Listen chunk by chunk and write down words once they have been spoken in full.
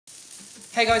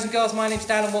Hey guys and girls, my name's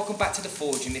Dan and welcome back to The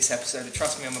Forge. In this episode of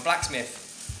Trust Me, I'm a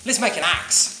Blacksmith. Let's make an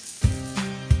axe.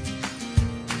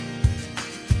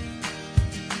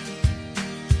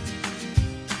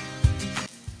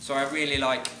 So I really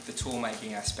like the tool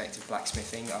making aspect of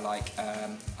blacksmithing. I like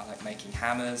making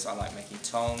hammers, I like making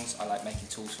tongs, I like making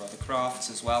tools for other crafts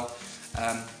as well.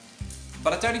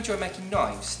 But I don't enjoy making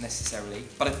knives necessarily,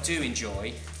 but I do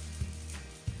enjoy,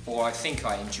 or I think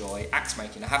I enjoy, axe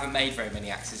making. I haven't made very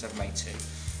many axes, I've made two.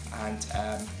 And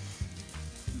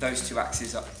those two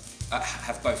axes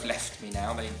have both left me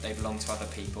now, they belong to other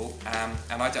people.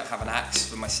 And I don't have an axe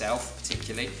for myself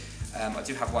particularly. I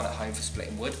do have one at home for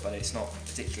splitting wood, but it's not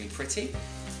particularly pretty.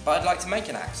 But I'd like to make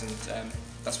an axe, and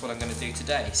that's what I'm going to do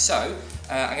today. So,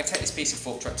 I'm going to take this piece of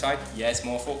fork truck tine. Yes,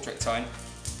 more fork truck tine.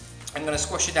 I'm going to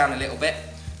squash her down a little bit,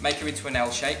 make her into an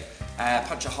L shape,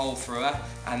 punch a hole through her,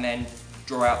 and then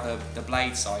draw out the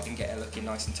blade side and get her looking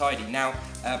nice and tidy. Now,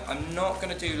 I'm not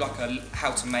going to do like a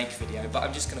how to make video, but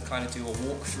I'm just going to kind of do a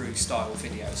walkthrough style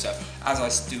video. So as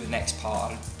I do the next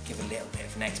part, I'll give a little bit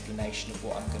of an explanation of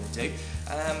what I'm going to do.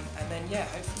 And then yeah,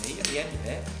 hopefully at the end of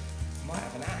it, I might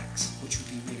have an axe, which would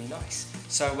be really nice.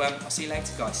 So I'll see you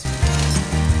later, guys.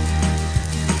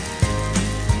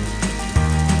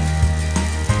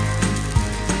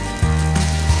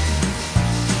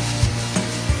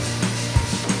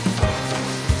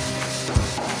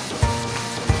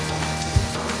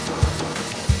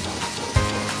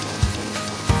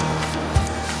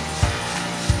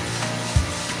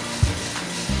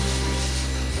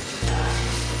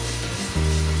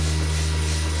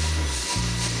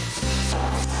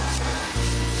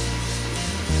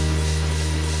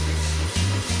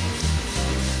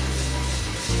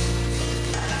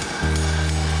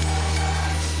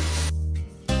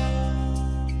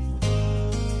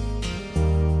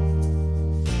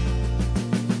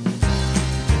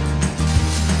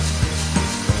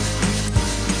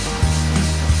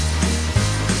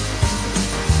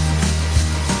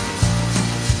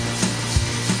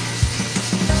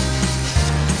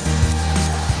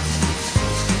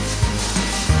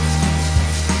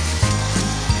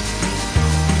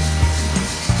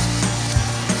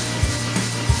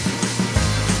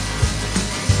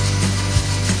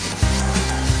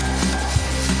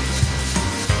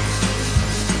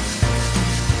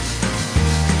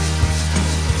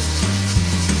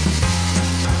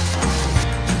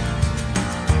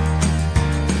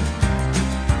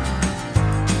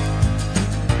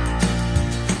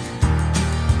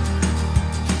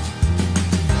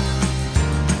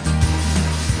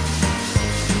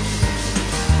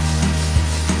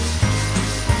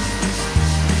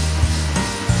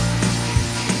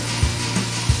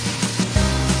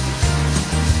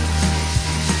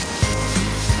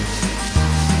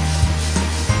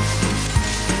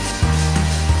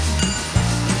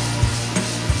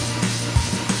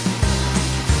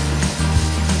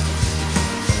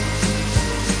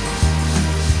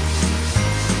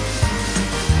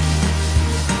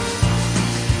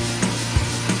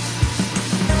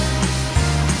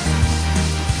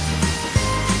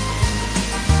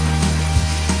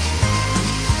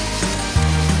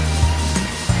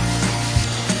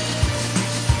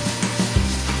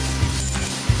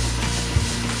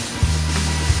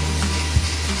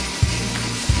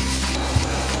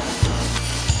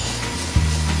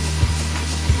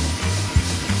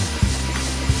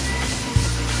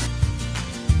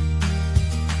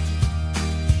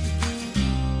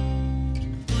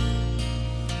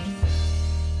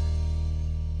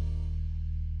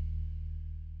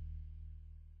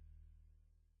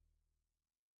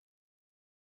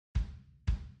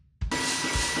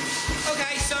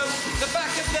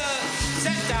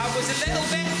 Was a little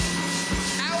bit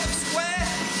out of square,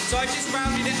 so I just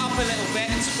rounded it up a little bit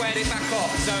and squared it back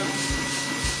off. So,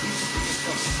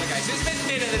 okay, so it's a bit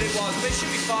thinner than it was, but it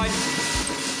should be fine.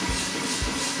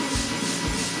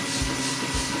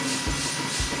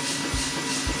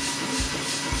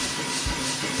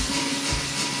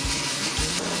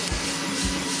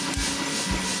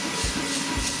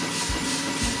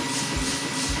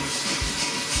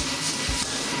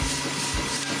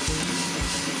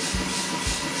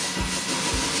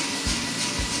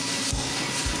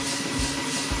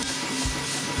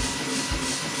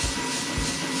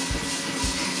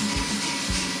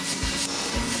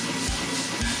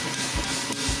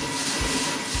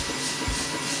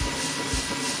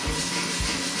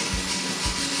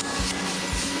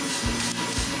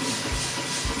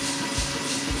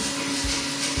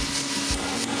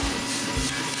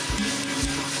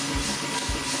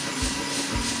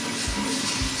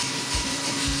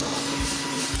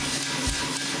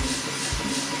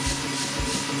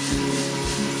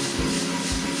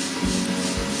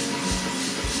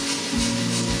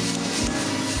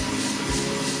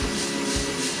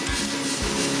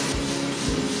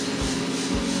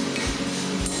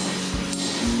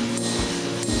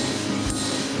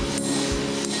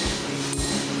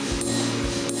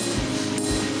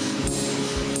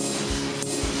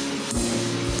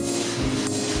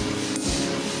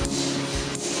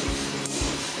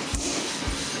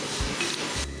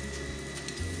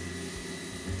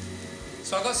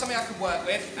 I've got something I can work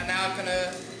with, and now I'm going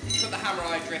to put the hammer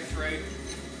eye drift through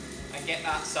and get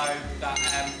that so that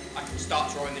I can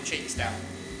start drawing the cheeks down.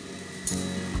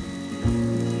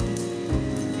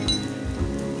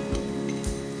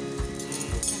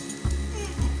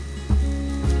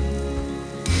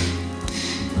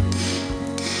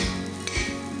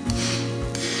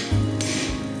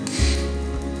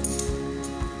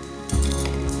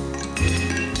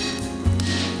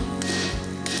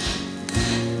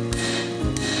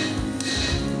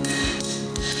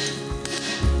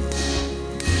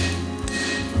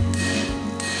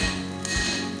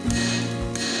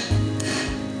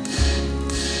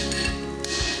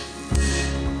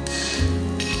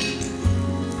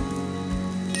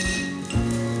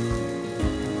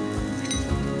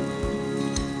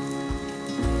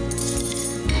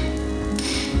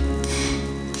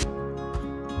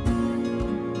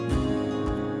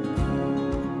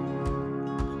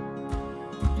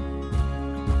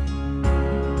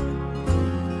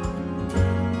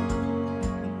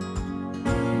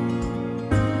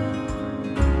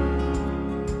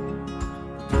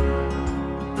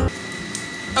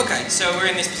 Okay, so we're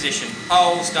in this position.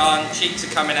 Hole's done, cheeks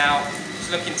are coming out, it's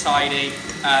looking tidy.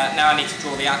 Now I need to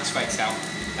draw the axe face out,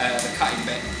 the cutting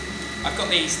bit. I've got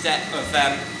these depth of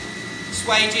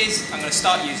swages. I'm going to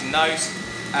start using those.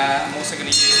 I'm also going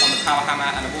to use on the power hammer,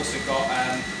 and I've also got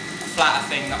a flatter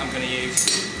thing that I'm going to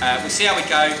use. We'll see how we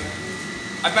go.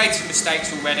 I've made some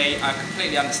mistakes already, I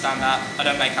completely understand that. I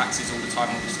don't make axes all the time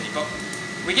obviously, but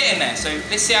we're getting there. So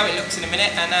let's see how it looks in a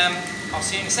minute, and I'll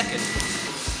see you in a second.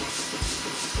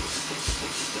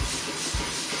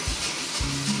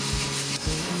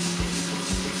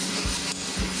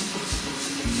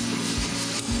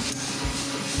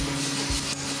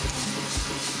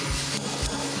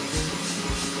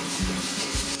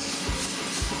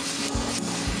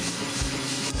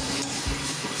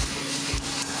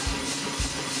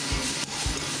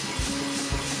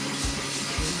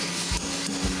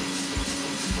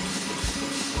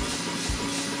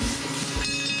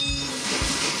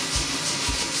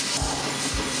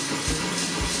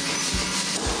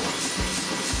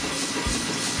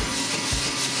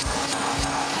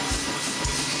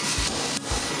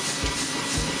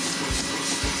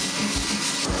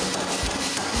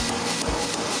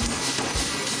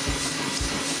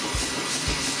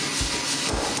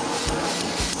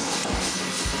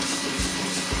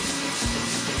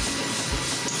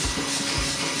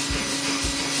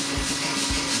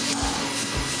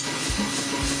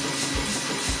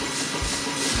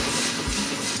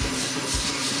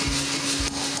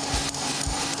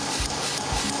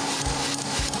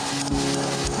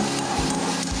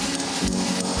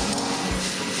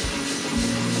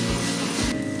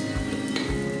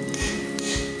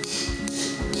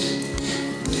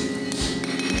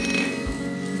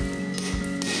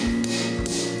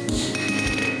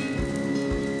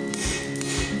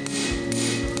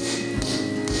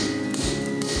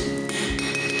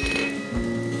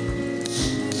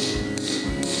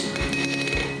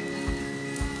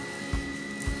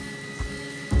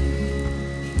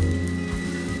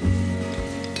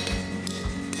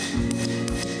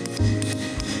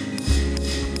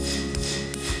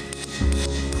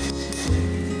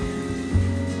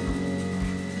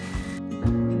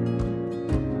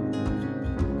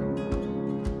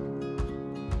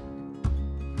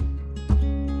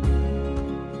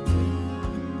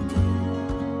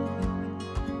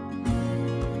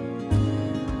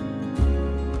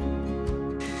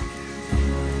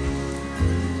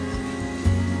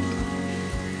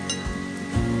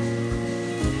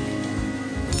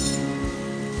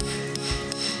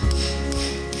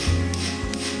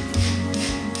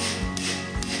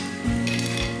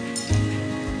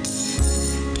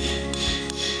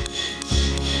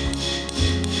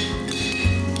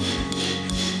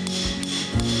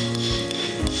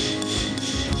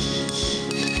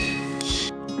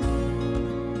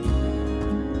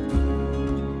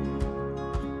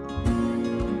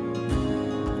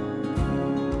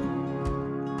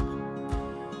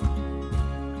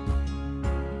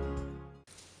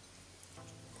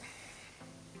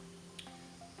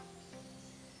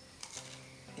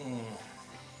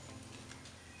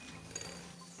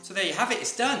 So there you have it,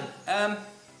 it's done.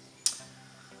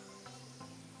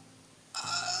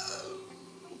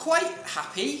 Quite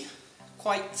happy,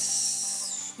 quite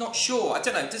not sure. I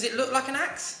don't know, does it look like an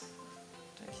axe?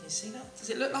 Can you see that? Does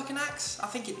it look like an axe? I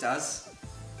think it does.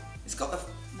 It's got the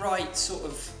right sort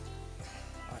of,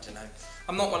 I don't know.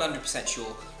 I'm not 100%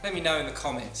 sure. Let me know in the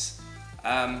comments.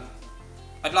 I'd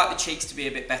like the cheeks to be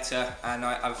a bit better, and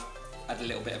I've had a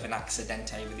little bit of an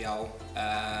accidente with the old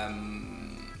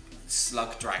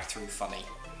slug drag through funny.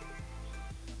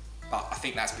 but I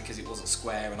think that's because it wasn't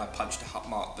square and I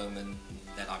marked them, and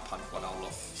then I punched one hole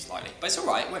off slightly. But it's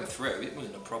alright, it went through, it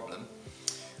wasn't a problem.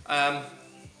 And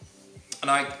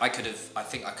I think I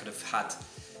could have had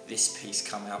this piece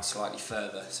come out slightly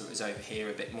further, so it was over here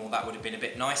a bit more. That would have been a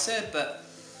bit nicer, but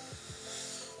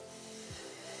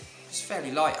it's a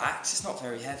fairly light axe, it's not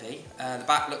very heavy. The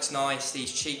back looks nice,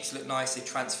 these cheeks look nice, they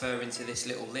transfer into this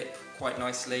little lip quite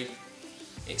nicely.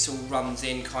 It's all runs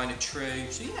in kind of true,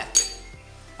 so yeah,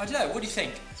 I don't know, what do you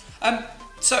think?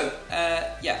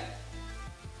 Yeah,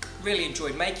 really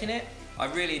enjoyed making it. I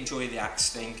really enjoy the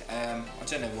axe thing. I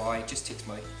don't know why, it just ticked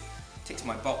my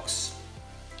box,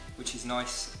 which is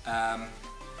nice.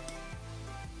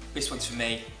 This one's for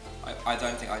me. I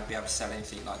don't think I'd be able to sell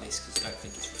anything like this because I don't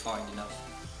think it's refined enough.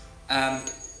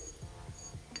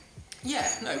 Yeah,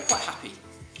 no, quite happy.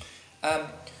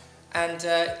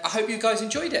 I hope you guys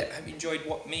enjoyed it. I hope you enjoyed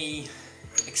me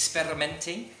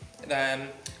experimenting. I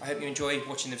hope you enjoyed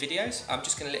watching the videos. I'm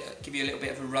just going to give you a little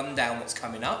bit of a rundown what's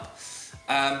coming up.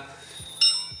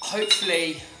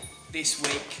 Hopefully this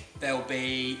week there'll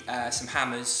be some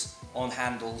hammers on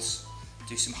handles,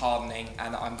 do some hardening,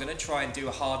 and I'm going to try and do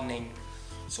a hardening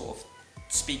sort of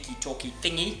speaky talky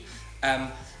thingy.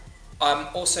 I'm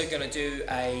also going to do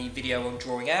a video on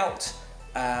drawing out.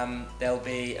 There'll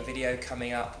be a video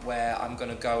coming up where I'm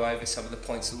going to go over some of the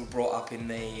points that were brought up in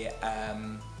the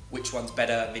which one's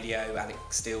better video,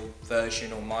 Alex Steele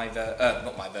version or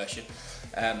not my version,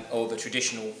 or the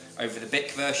traditional over the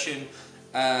Bic version.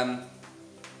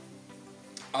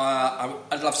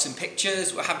 I'd love some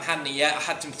pictures. I haven't had any yet. I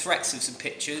had some threats of some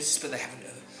pictures, but they haven't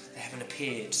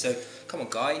appeared. So come on,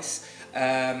 guys.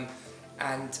 What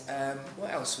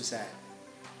else was there?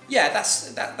 Yeah,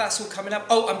 that's all coming up.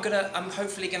 Oh, I'm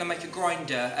hopefully gonna make a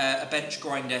grinder, a bench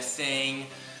grinder thing,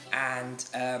 and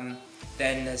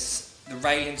then there's the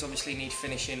railings. Obviously need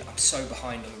finishing. I'm so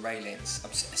behind on the railings.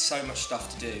 There's so much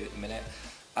stuff to do at the minute.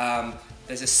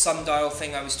 There's a sundial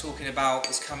thing I was talking about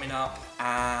that's coming up,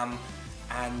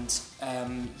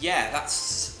 yeah,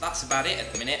 that's about it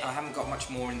at the minute. I haven't got much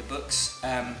more in the books.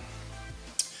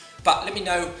 But let me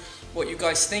know what you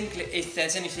guys think. If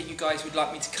there's anything you guys would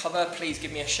like me to cover, please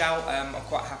give me a shout. I'm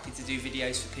quite happy to do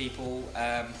videos for people,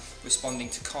 responding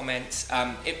to comments,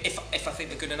 if I think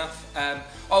they're good enough.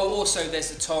 Also there's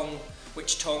the tong,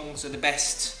 which tongs are the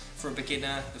best for a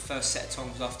beginner, the first set of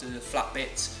tongs after the flat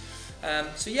bits.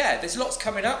 So yeah, there's lots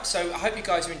coming up, so I hope you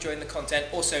guys are enjoying the content.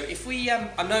 Also, if we,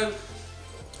 I know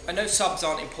subs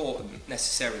aren't important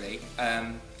necessarily,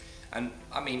 and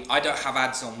I mean, I don't have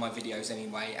ads on my videos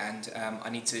anyway, and I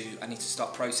need to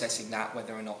start processing that,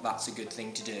 whether or not that's a good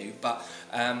thing to do. But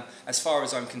as far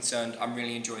as I'm concerned, I'm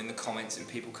really enjoying the comments and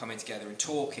people coming together and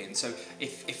talking. So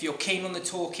if you're keen on the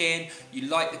talking, you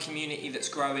like the community that's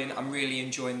growing, I'm really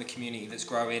enjoying the community that's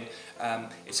growing.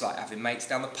 It's like having mates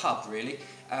down the pub, really.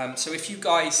 So if you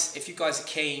guys are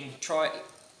keen,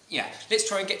 let's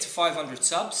try and get to 500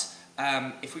 subs.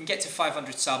 If we can get to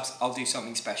 500 subs, I'll do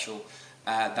something special.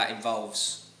 That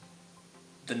involves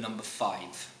the number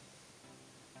 5.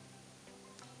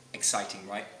 Exciting,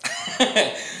 right?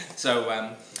 So,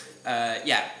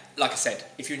 yeah, like I said,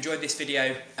 if you enjoyed this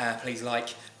video, please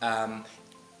like.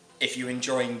 If you're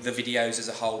enjoying the videos as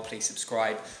a whole, please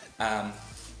subscribe.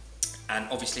 And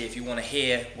obviously, if you want to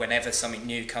hear whenever something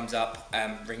new comes up,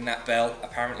 ring that bell.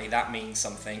 Apparently, that means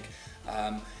something.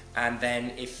 And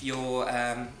then if you're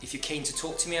keen to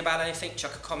talk to me about anything,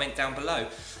 chuck a comment down below.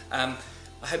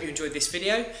 I hope you enjoyed this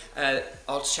video.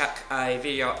 I'll chuck a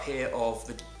video up here of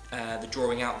the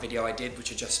drawing out video I did,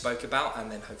 which I just spoke about,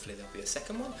 and then hopefully there'll be a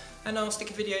second one. And I'll stick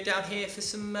a video down here for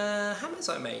some hammers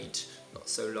I made not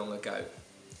so long ago.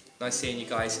 Nice seeing you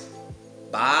guys.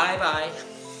 Bye bye.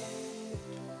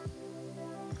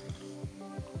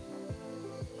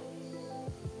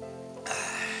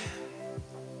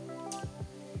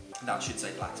 That should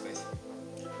say Blacksmith.